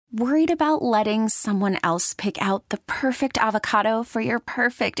Worried about letting someone else pick out the perfect avocado for your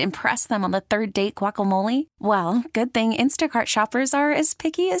perfect impress them on the third date guacamole? Well, good thing Instacart shoppers are as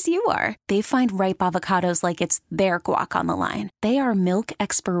picky as you are. They find ripe avocados like it's their guac on the line. They are milk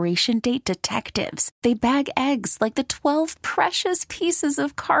expiration date detectives. They bag eggs like the 12 precious pieces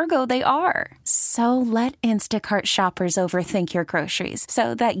of cargo they are. So let Instacart shoppers overthink your groceries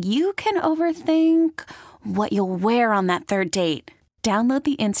so that you can overthink what you'll wear on that third date. Download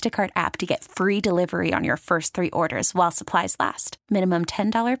the Instacart app to get free delivery on your first 3 orders while supplies last. Minimum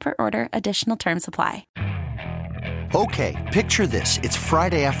 $10 per order. Additional terms apply. Okay, picture this. It's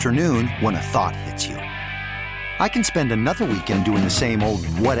Friday afternoon when a thought hits you. I can spend another weekend doing the same old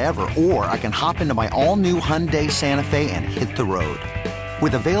whatever, or I can hop into my all-new Hyundai Santa Fe and hit the road.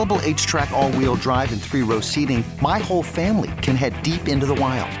 With available H-Track all-wheel drive and 3-row seating, my whole family can head deep into the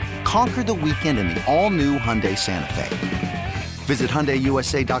wild. Conquer the weekend in the all-new Hyundai Santa Fe. Visit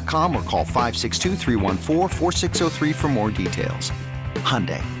HyundaiUSA.com or call 562-314-4603 for more details.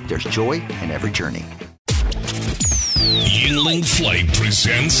 Hyundai, there's joy in every journey. Yingling Flight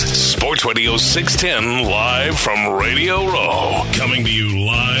presents Sports Radio 610 live from Radio Row. Coming to you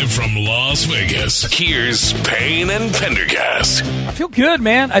live from Las Vegas. Here's Payne and Pendergast. I feel good,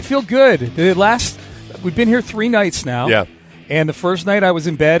 man. I feel good. We've been here 3 nights now. Yeah. And the first night I was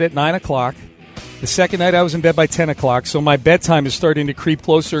in bed at 9 o'clock. The second night I was in bed by 10 o'clock, so my bedtime is starting to creep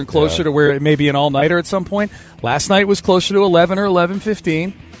closer and closer to where it may be an all-nighter at some point. Last night was closer to 11 or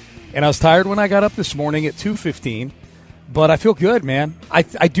 11:15, and I was tired when I got up this morning at 2:15. But I feel good, man. I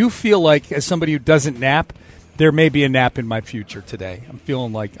do feel like, as somebody who doesn't nap, there may be a nap in my future today. I'm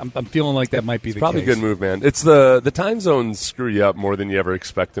feeling like that might be the case. Probably a good move, man. It's the time zones screw you up more than you ever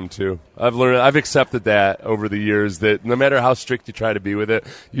expect them to. I've accepted that over the years, that no matter how strict you try to be with it,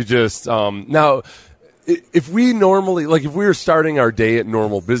 you just now. If we normally, like if we were starting our day at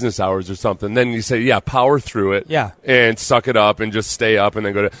normal business hours or something, then you say, yeah, power through it, and suck it up and just stay up and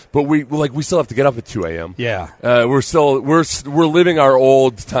then go to. But we still have to get up at 2 a.m. Yeah, we're living our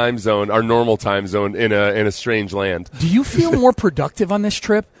old time zone, our normal time zone in a strange land. Do you feel more productive on this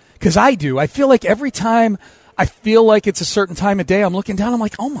trip? Because I do. I feel like every time I feel like it's a certain time of day, I'm looking down. I'm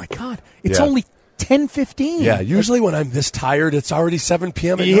like, oh my god, it's only 10:15. Yeah, usually when I'm this tired, it's already 7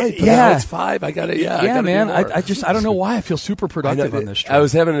 p.m. at night. But now it's 5. I got to. Yeah, man. I don't know why I feel super productive on this trip. I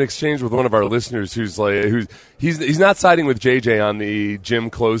was having an exchange with one of our listeners who's not siding with JJ on the gym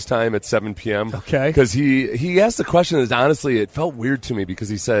close time at 7 p.m. Okay, because he asked the question that honestly it felt weird to me, because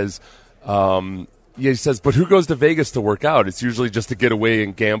he says. He says, but who goes to Vegas to work out? It's usually just to get away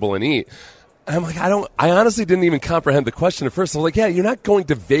and gamble and eat. And I'm like, I honestly didn't even comprehend the question at first. I was like, yeah, you're not going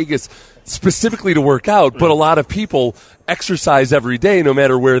to Vegas specifically to work out, but a lot of people exercise every day no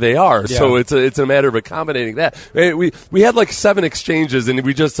matter where they are. Yeah. So it's a matter of accommodating that. We had like 7 exchanges, and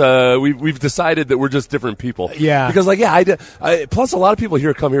we just we've decided that we're just different people. Yeah. Because plus a lot of people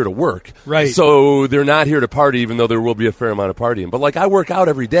here come here to work. Right. So they're not here to party, even though there will be a fair amount of partying. But like I work out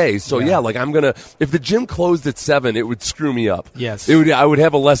every day. So if the gym closed at 7, it would screw me up. Yes. I would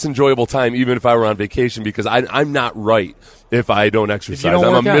have a less enjoyable time even if I were on vacation, because I'm not right if I don't exercise.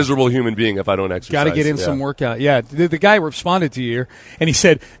 I'm a miserable human being if I don't exercise. Got to get in some workout. Yeah, the guy responded to you here, and he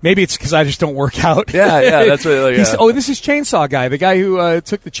said, maybe it's because I just don't work out. Yeah, that's right. He said, this is Chainsaw Guy, the guy who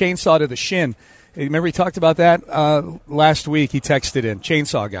took the chainsaw to the shin. Remember he talked about that last week? He texted in,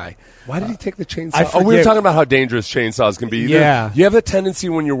 Chainsaw Guy. Why did he take the chainsaw? We were talking about how dangerous chainsaws can be. Yeah. You have a tendency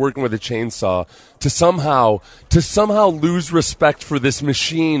when you're working with a chainsaw to somehow lose respect for this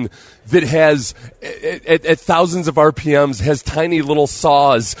machine that has, at thousands of RPMs, has tiny little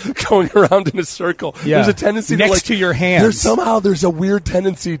saws going around in a circle. Yeah. There's a tendency next to your hands. There's a weird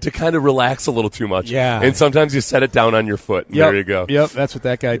tendency to kind of relax a little too much. Yeah. And sometimes you set it down on your foot. And there you go. Yep, that's what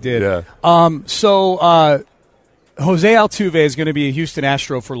that guy did. Yeah. Jose Altuve is going to be a Houston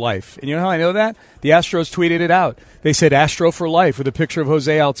Astro for life. And you know how I know that? The Astros tweeted it out. They said Astro for life with a picture of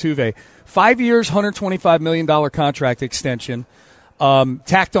Jose Altuve. 5 years, $125 million contract extension,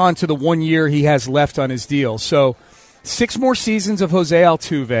 tacked on to the 1 year he has left on his deal. So 6 more seasons of Jose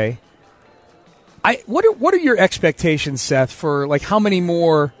Altuve. What are your expectations, Seth, for like how many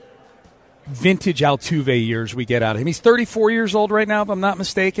more vintage Altuve years we get out of him? He's 34 years old right now, if I'm not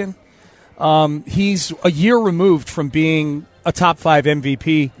mistaken. He's a year removed from being a top 5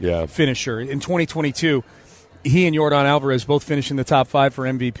 MVP finisher. In 2022, he and Yordan Alvarez both finished in the top 5 for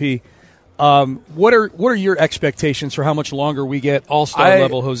MVP. What are your expectations for how much longer we get all-star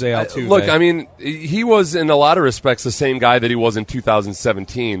level Jose Altuve? Look, I mean, he was in a lot of respects the same guy that he was in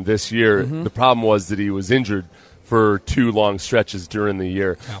 2017 this year. Mm-hmm. The problem was that he was injured for 2 long stretches during the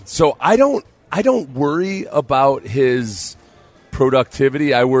year. Yeah. So I don't worry about his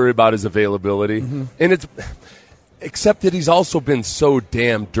productivity. I worry about his availability. And it's except that he's also been so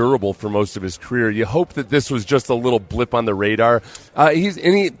damn durable for most of his career. You hope that this was just a little blip on the radar.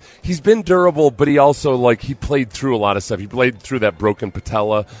 He's been durable, but he also he played through a lot of stuff. He played through that broken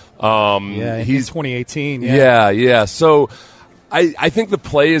patella. He's 2018. Yeah. So I think the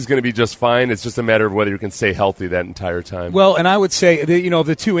play is going to be just fine. It's just a matter of whether you can stay healthy that entire time. Well, and I would say that,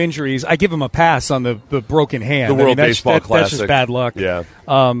 the two injuries, I give him a pass on the broken hand. The World Baseball Classic. That's just bad luck. Yeah.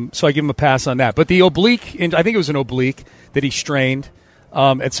 So I give him a pass on that. But the oblique, I think it was an oblique that he strained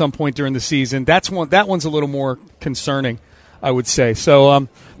at some point during the season. That one's a little more concerning, I would say. So,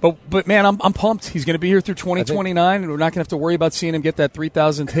 but man, I'm pumped. He's going to be here through 2029, and we're not going to have to worry about seeing him get that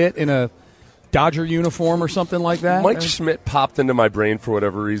 3,000th hit in a Dodger uniform or something like that. Mike Schmidt popped into my brain for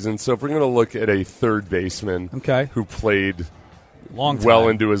whatever reason. So if we're going to look at a third baseman who played well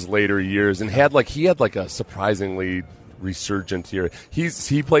into his later years and had a surprisingly resurgent year.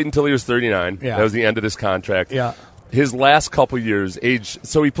 He played until he was 39. Yeah. That was the end of his contract. Yeah. His last couple years,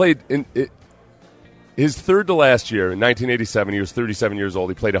 so he played his third to last year in 1987. He was 37 years old.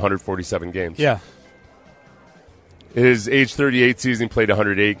 He played 147 games. Yeah. His age 38 season, he played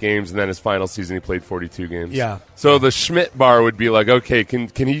 108 games, and then his final season, he played 42 games. Yeah. So the Schmidt bar would be okay, can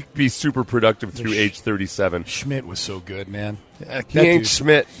he be super productive through age 37? Schmidt was so good, man. He ain't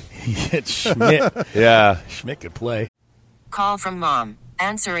Schmidt. It's Schmidt. Yeah. Schmidt could play. Call from mom.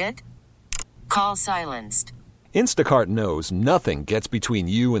 Answer it. Call silenced. Instacart knows nothing gets between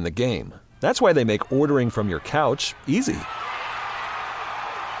you and the game. That's why they make ordering from your couch easy.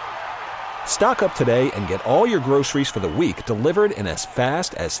 Stock up today and get all your groceries for the week delivered in as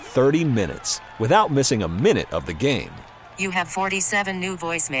fast as 30 minutes without missing a minute of the game. You have 47 new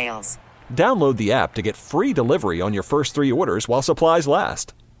voicemails. Download the app to get free delivery on your first 3 orders while supplies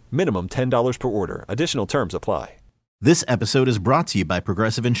last. Minimum $10 per order. Additional terms apply. This episode is brought to you by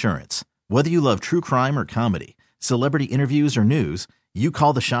Progressive Insurance. Whether you love true crime or comedy, celebrity interviews or news, you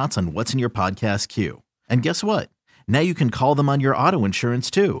call the shots on what's in your podcast queue. And guess what? Now you can call them on your auto insurance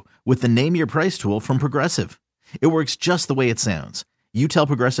too with the Name Your Price tool from Progressive. It works just the way it sounds. You tell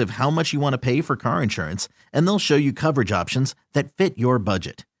Progressive how much you want to pay for car insurance, and they'll show you coverage options that fit your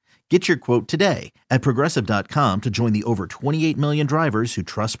budget. Get your quote today at Progressive.com to join the over 28 million drivers who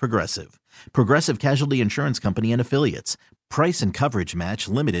trust Progressive. Progressive Casualty Insurance Company and Affiliates. Price and coverage match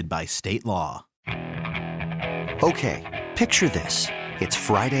limited by state law. Okay, picture this. It's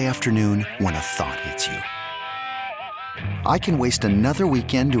Friday afternoon when a thought hits you. I can waste another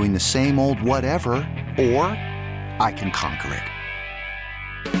weekend doing the same old whatever, or I can conquer it.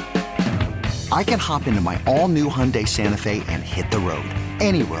 I can hop into my all-new Hyundai Santa Fe and hit the road.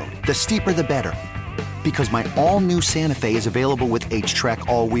 Any road. The steeper, the better. Because my all-new Santa Fe is available with H-Track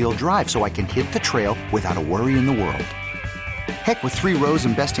all-wheel drive, so I can hit the trail without a worry in the world. Heck, with 3 rows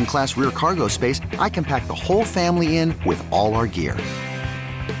and best-in-class rear cargo space, I can pack the whole family in with all our gear.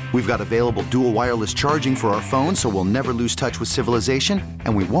 We've got available dual wireless charging for our phones, so we'll never lose touch with civilization,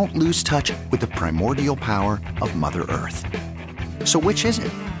 and we won't lose touch with the primordial power of Mother Earth. So which is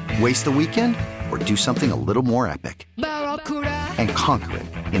it? Waste the weekend or do something a little more epic? And conquer it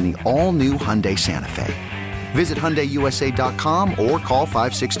in the all-new Hyundai Santa Fe. Visit HyundaiUSA.com or call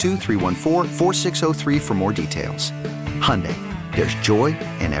 562-314-4603 for more details. Hyundai, there's joy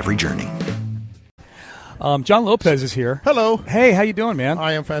in every journey. John Lopez is here. Hello. Hey, how you doing, man?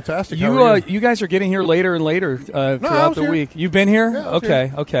 I am fantastic. You guys are getting here later and later throughout the week. You've been here? Yeah,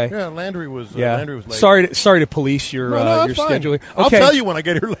 okay. Yeah, Landry was late. Sorry to police your schedule. Okay. I'll tell you when I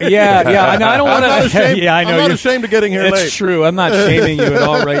get here late. Yeah. I don't want to. Yeah, I know. I'm not ashamed of getting here late. It's true. I'm not shaming you at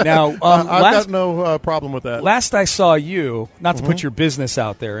all right now. I've got no problem with that. Last I saw you, not to put your business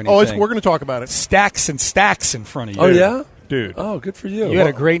out there or anything. We're going to talk about it. Stacks and stacks in front of you. Oh, yeah? Dude. Oh, good for you. You had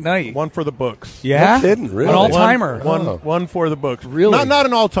a great night. One for the books. Yeah? No kidding, really? An all-timer. One for the books. Really? Not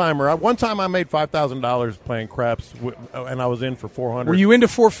an all-timer. One time I made $5,000 playing craps, and I was in for $400. Were you into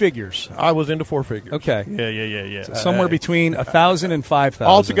 4 figures? I was into 4 figures. Okay. Yeah. So somewhere between 1,000 and 5,000.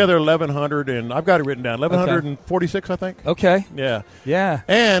 Altogether, 1,100, and I've got it written down. 1,146, I think. Okay. Yeah.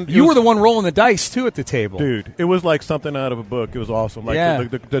 And you were the one rolling the dice, too, at the table. Dude, it was like something out of a book. It was awesome. Like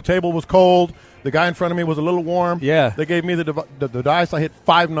the table was cold. The guy in front of me was a little warm. Yeah. They gave me the dice. I hit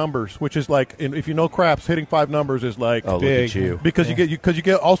 5 numbers, which is like, if you know craps, hitting 5 numbers is like big. Look at you. Because you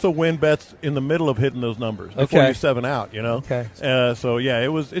get also win bets in the middle of hitting those numbers before you 7 out. You know. Okay.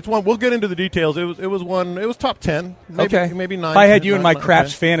 It's one. We'll get into the details. It was top 10. Maybe 9. If I had you in my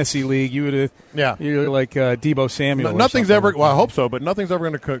craps fantasy league, you would have. Yeah. You're like Debo Samuel. Nothing's ever. Well, I hope so, but nothing's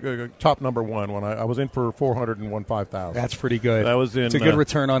ever going to top number 1. When I was in for 400 and won 5,000. That's pretty good. That was in. It's a good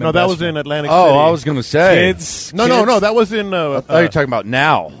return on investment. That was in Atlantic I was going to say. No. That was in. I thought you were talking about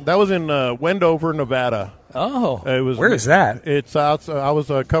now. That was in Wendover, Nevada. Oh, it was. Where is that? It's out. I was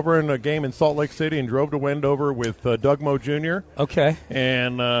covering a game in Salt Lake City and drove to Wendover with Doug Moe Jr. Okay,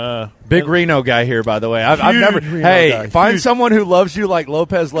 and big Reno guy here, by the way. I've never. Find someone who loves you like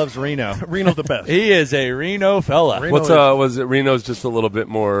Lopez loves Reno. Reno's the best. He is a Reno fella. Was it Reno's just a little bit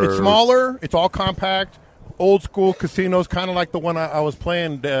more? It's smaller. It's all compact. Old school casinos, kind of like the one I was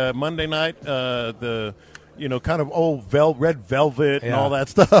playing Monday night. The kind of old red velvet and all that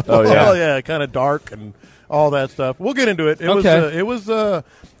stuff. Oh yeah, kind of dark and all that stuff. We'll get into it. It was.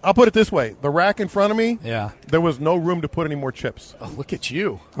 I'll put it this way: the rack in front of me. Yeah. There was no room to put any more chips. Oh, look at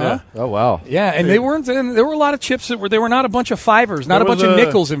you! Yeah. Oh wow! Yeah, and they weren't. There were a lot of chips that were. They were not a bunch of fivers, not a bunch of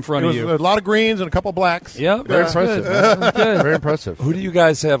nickels in front of you. A lot of greens and a couple blacks. Yeah, very impressive. Good. Very impressive. Who do you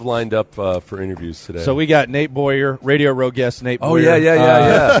guys have lined up for interviews today? So we got Nate Boyer, Radio Row guest Nate Oh Boyer.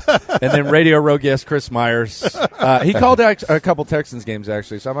 yeah. And then Radio Row guest Chris Myers. He called a couple Texans games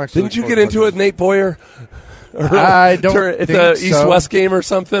actually. So I'm actually. Didn't you get into it, Nate Boyer? I don't at think the so. East-West game or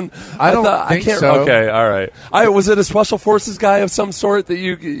something. I can't. So. Okay, all right. Was it a special forces guy of some sort that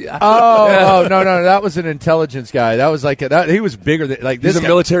you? Oh no, that was an intelligence guy. That was like he was bigger than like this. He's a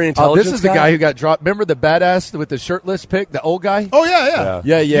military intelligence. This is the guy who got dropped. Remember the badass with the shirtless pic, the old guy? Oh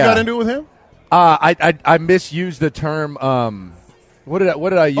yeah. You got into it with him? I misused the term. What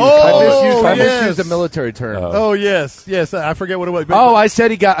did I use? I misused the military term. Oh yes. I forget what it was. I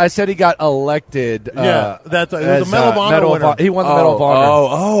said he got elected. Yeah, it was a Medal of Honor winner. He won the Medal of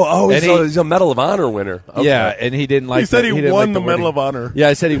Honor. He's a Medal of Honor winner. Okay. Yeah, and he didn't like. He said he won the Medal of Honor. Yeah,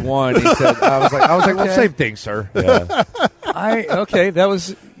 I said he won. He said I was like, well, same thing, sir. Yeah. That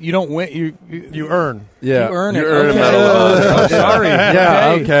was. You don't win. You earn. Yeah, you earn it. You earn a medal. Oh, sorry.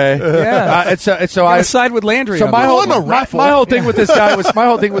 Yeah. Okay. Yeah. So I side with Landry. So my whole thing with this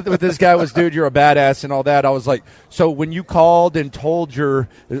guy was dude, you're a badass and all that. I was like, so when you called and told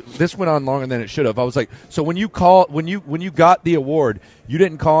this went on longer than it should have. I was like, so when you got the award, you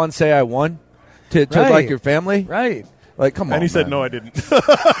didn't call and say I won to like your family, right? Like, come on. And he said, no, I didn't.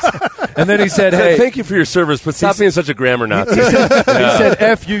 And then he said, hey. Thank you for your service, but stop being such a grammar Nazi. He said,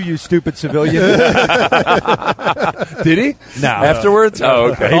 F you stupid civilian. Did he? No. Afterwards?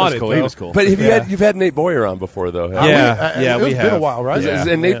 Oh, okay. He was cool. But you've had Nate Boyer on before, though. Yeah, we have. It's been a while, right? Yeah.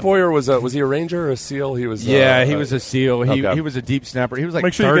 And Nate Boyer, was he a Ranger or a SEAL? He was. He was a SEAL. He was a deep snapper. He was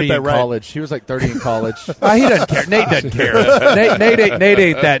like 30 in college. He was like 30 in college. He doesn't care. Nate doesn't care. Nate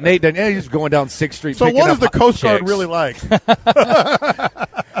ain't that. Nate doesn't. He's going down 6th Street. So what is the Coast Guard really like? He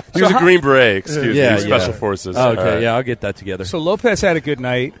was a Green Beret, excuse me, Special Forces. Oh, okay, I'll get that together. So Lopez had a good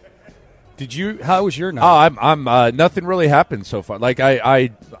night. Did you? How was your night? Oh, I'm nothing really happened so far. Like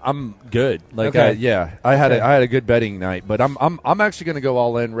I'm good. Like okay. I had a good betting night, but I'm actually going to go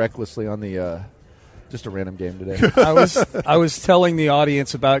all in recklessly on the just a random game today. I was telling the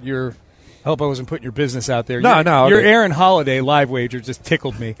audience about your. I hope I wasn't putting your business out there. No. Your Aaron Holiday live wager just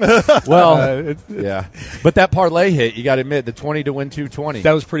tickled me. Well, yeah. But that parlay hit, you got to admit, the 20 to win 220.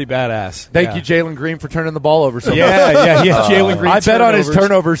 That was pretty badass. Thank you, Jalen Green, for turning the ball over. So Yeah, Jalen Green. I bet on his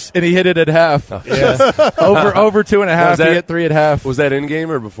turnovers, and he hit it at half. Over 2.5. He hit 3 at half. Was that in game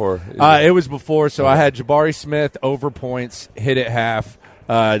or before? It was before. So I had Jabari Smith over points, hit at half.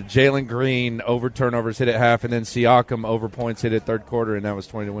 Jalen Green over turnovers, hit at half, and then Siakam over points, hit at third quarter, and that was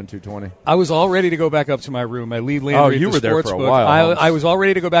 20 to win 220. I was all ready to go back up to my room. I lead Landry. You at were the there for a sportsbook. while. I was all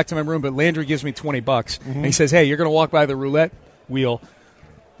ready to go back to my room, but Landry gives me $20, and he says, "Hey, you're going to walk by the roulette wheel.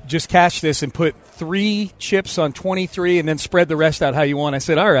 Just cash this and put 3 chips on 23, and then spread the rest out how you want." I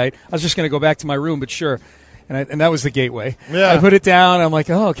said, "All right." I was just going to go back to my room, but sure. And that was the gateway. Yeah. I put it down. I'm like,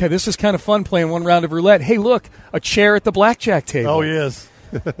 "Oh, okay, this is kind of fun playing one round of roulette." Hey, look, a chair at the blackjack table. Oh yes.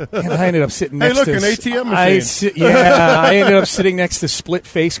 And I ended up sitting next to... Hey, look, an ATM machine. I ended up sitting next to split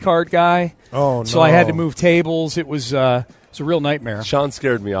face card guy. Oh, no. So I had to move tables. It was a real nightmare. Sean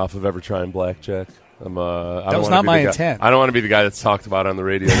scared me off of ever trying blackjack. That was not my intent. I don't want to be the guy that's talked about on the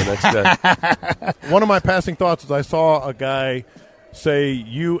radio the next day. One of my passing thoughts is I saw a guy say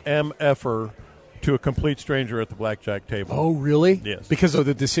UMFer to a complete stranger at the blackjack table. Oh, really? Yes. Because of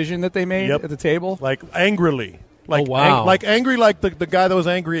the decision that they made at the table? Like angrily. Like, wow. Angry like the guy that was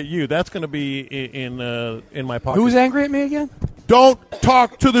angry at you. That's going to be in my pocket. Who was angry at me again? Don't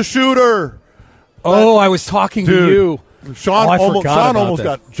talk to the shooter. I was talking to you. Sean almost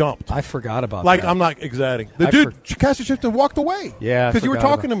got jumped. I forgot about that. Like, I'm not exaggerating. The dude cast his chips and walked away. Yeah. Because you were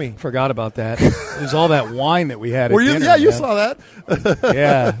talking to me. Forgot about that. It was all that wine that we had at dinner. Yeah, you saw that.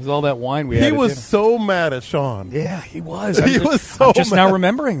 Yeah, it was all that wine we had He was so mad at Sean. Yeah, he was. He was so I'm just mad. now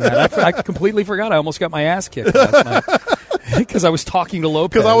remembering that. I completely forgot. I almost got my ass kicked last night. Because I was talking to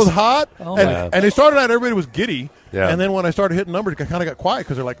Lopez. Because I was hot, Oh, and they started out, everybody was giddy, Yeah. and then when I started hitting numbers, I kind of got quiet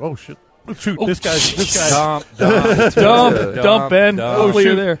because they're like, "Oh shit, shoot, this guy's dump, Ben. Hopefully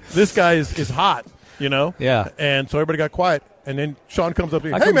you're there. This guy is hot, you know." Yeah. And so everybody got quiet, and then Sean comes up to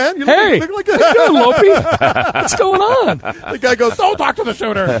me, I "Hey come- man, you Hey, look like how you doing, Lopey? What's going on? The guy goes, "Don't talk to the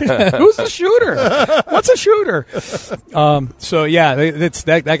shooter." Who's the shooter? What's a shooter? So yeah, that's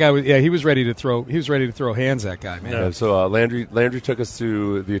that guy was. Yeah, he was ready to throw. He was ready to throw hands. That guy, man. Yeah, so Landry took us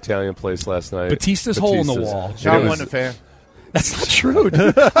to the Italian place last night. Batista's hole in the wall. Sean wasn't a fan. That's not true,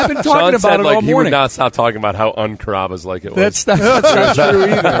 dude. I've been talking Sean about said, it like, all he morning. would not stop talking about how un-Carrabba's like it was. That's not true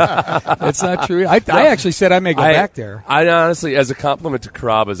either. It's not true. I actually said I may go back there. I honestly, as a compliment to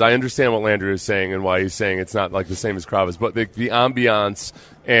Carrabba's, I understand what Landry is saying and why he's saying it's not like the same as Carrabba's, but the ambiance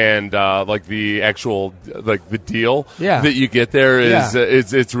and like the actual like the deal that you get there is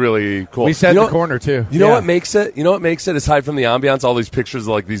it's really cool. We sat in the corner too. You know what makes it? You know what makes it aside from the ambiance, all these pictures of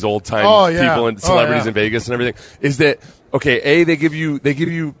like these old time people and celebrities in Vegas and everything is that. Okay, they give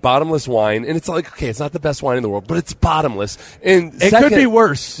you bottomless wine, and it's like, okay, it's not the best wine in the world, but it's bottomless. And it could be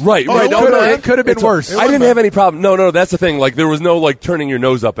worse. Right. It could have been worse. I didn't have any problem. No, that's the thing. Like, there was no, like, turning your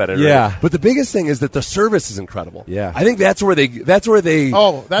nose up at it. Yeah. But the biggest thing is that the service is incredible. Yeah. I think that's where they put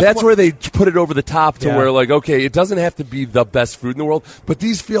it over the top to where, like, okay, it doesn't have to be the best food in the world, but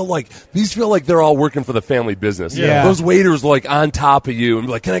these feel like they're all working for the family business. Yeah. Those waiters, like, on top of you and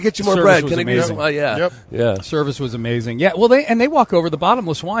be like, can I get you more bread? Can I get you some? Yeah. Service was amazing. Yeah, well, they walk over the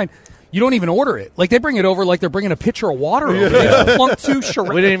bottomless wine. You don't even order it. Like, they bring it over like they're bringing a pitcher of water over. They plunk two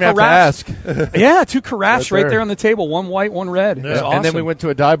we didn't even have to ask. Yeah, two carafes right there on the table. One white, one red. It was awesome. And then we went to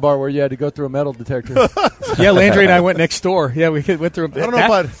a dive bar where you had to go through a metal detector. Yeah, Landry and I went next door. Yeah, we went through. I don't know if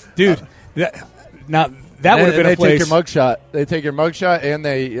I'd... Dude, that would have been a place. They take your mugshot. They take your mugshot, and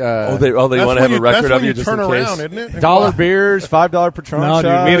they. They want to have a record of you just in case. Around, isn't it? $1 beers, $5 Patron shots.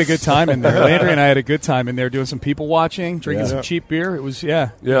 Dude, we had a good time in there. Landry and I had a good time in there doing some people watching, drinking some cheap beer. It was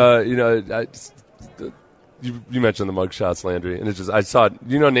Yeah, you know, you mentioned the mugshots, Landry, and it's just I saw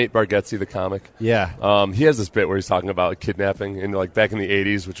Nate Bargatze, the comic. Yeah, he has this bit where he's talking about kidnapping and like back in the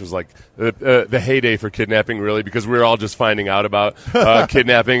 '80s, which was like the heyday for kidnapping, really, because we were all just finding out about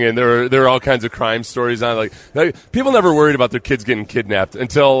kidnapping, and there were all kinds of crime stories on. Like people never worried about their kids getting kidnapped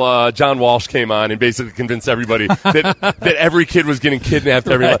until John Walsh came on and basically convinced everybody that every kid was getting kidnapped.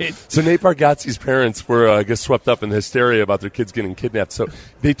 Right. So Nate Bargatze's parents were I guess swept up in the hysteria about their kids getting kidnapped. So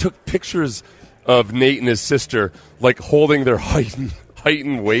they took pictures of Nate and his sister, like holding their height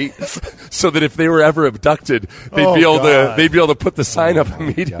and weight, so that if they were ever abducted, they'd be able to put the sign up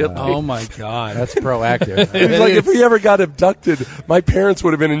immediately. Oh my God, that's proactive. He's like, if we ever got abducted, my parents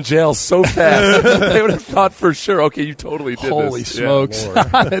would have been in jail so fast. They would have thought for sure, okay, you totally did Holy this. smokes,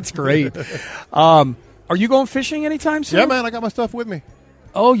 that's great. Are you going fishing anytime soon? Yeah, man, I got my stuff with me.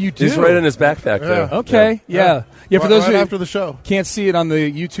 Oh, you do? He's right in his backpack there. Okay, yeah. For those who after the show can't see it on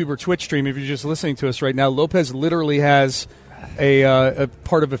the YouTube or Twitch stream, if you're just listening to us right now, Lopez literally has a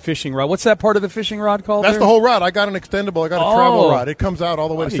part of a fishing rod. What's that part of the fishing rod called? That's the whole rod. I got an extendable. I got a travel rod. It comes out all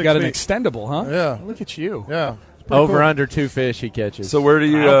the way to 6 feet. You got an feet. extendable, huh? Yeah. Look at you. Yeah. Over under 2 fish he catches. So where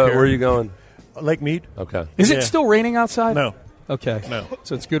are you going? Lake Mead. Okay. Is it still raining outside? No. Okay. No.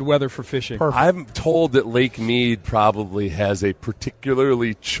 So it's good weather for fishing. Perfect. I'm told that Lake Mead probably has a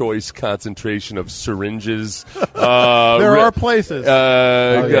particularly choice concentration of syringes. There are places.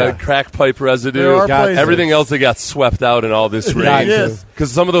 Crack pipe residue. There are places. Everything else that got swept out in all this rain. Yes.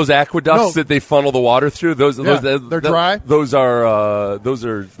 Because some of those aqueducts that they funnel the water through, they're dry. Those are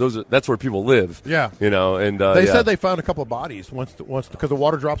that's where people live. Yeah. You know, and they said they found a couple of bodies once because the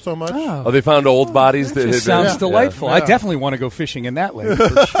water dropped so much. Oh, they found old bodies that just sounds delightful. Yeah. I definitely want to go fishing in that lake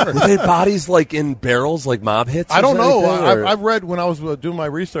for sure. Were they bodies like in barrels, like mob hits? I don't know. I've read when I was doing my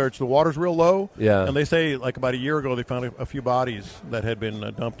research, the water's real low. Yeah. And they say like about a year ago they found a few bodies that had been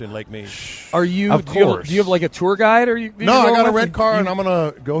dumped in Lake Mead. Are you? Of course. Do you have like a tour guide or you? No, I got a red car and I'm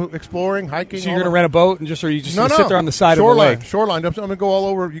gonna go exploring, hiking. So you're gonna rent a boat and just sit there on the side shoreline, of the lake? Shoreline. I'm gonna go all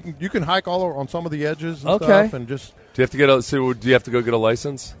over. You can hike all over on some of the edges and stuff and just. Do you have to go get a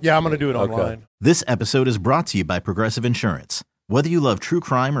license? Yeah, I'm gonna do it online. This episode is brought to you by Progressive Insurance. Whether you love true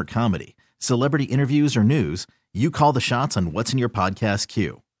crime or comedy, celebrity interviews or news, you call the shots on what's in your podcast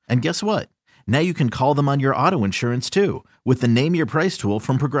queue. And guess what? Now you can call them on your auto insurance too with the Name Your Price tool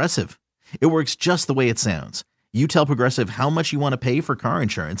from Progressive. It works just the way it sounds. You tell Progressive how much you want to pay for car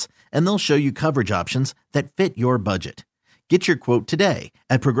insurance, and they'll show you coverage options that fit your budget. Get your quote today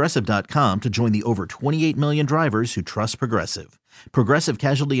at Progressive.com to join the over 28 million drivers who trust Progressive. Progressive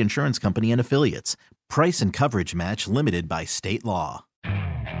Casualty Insurance Company and Affiliates. Price and coverage match limited by state law.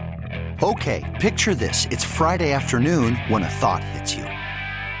 Okay, picture this. It's Friday afternoon when a thought hits you.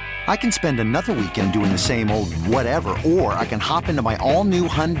 I can spend another weekend doing the same old whatever, or I can hop into my all-new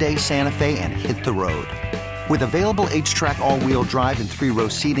Hyundai Santa Fe and hit the road. With available H-Track all-wheel drive and 3-row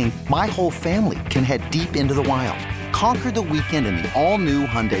seating, my whole family can head deep into the wild. Conquer the weekend in the all-new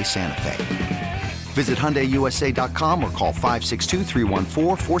Hyundai Santa Fe. Visit HyundaiUSA.com or call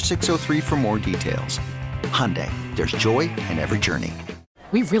 562-314-4603 for more details. Hyundai, there's joy in every journey.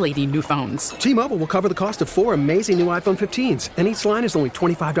 We really need new phones. T-Mobile will cover the cost of 4 amazing new iPhone 15s, and each line is only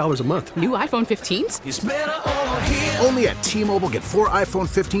 $25 a month. New iPhone 15s? It's better over here. Only at T-Mobile, get 4 iPhone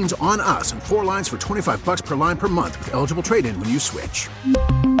 15s on us and 4 lines for $25 per line per month with eligible trade-in when you switch.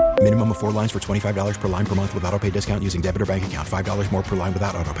 Minimum of 4 lines for $25 per line per month with autopay discount using debit or bank account. $5 more per line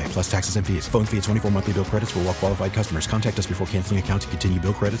without autopay, plus taxes and fees. Phone fee at 24 monthly bill credits for well-qualified customers. Contact us before canceling account to continue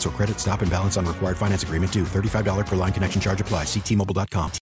bill credits or credit stop and balance on required finance agreement due. $35 per line connection charge applies. See T-Mobile.com.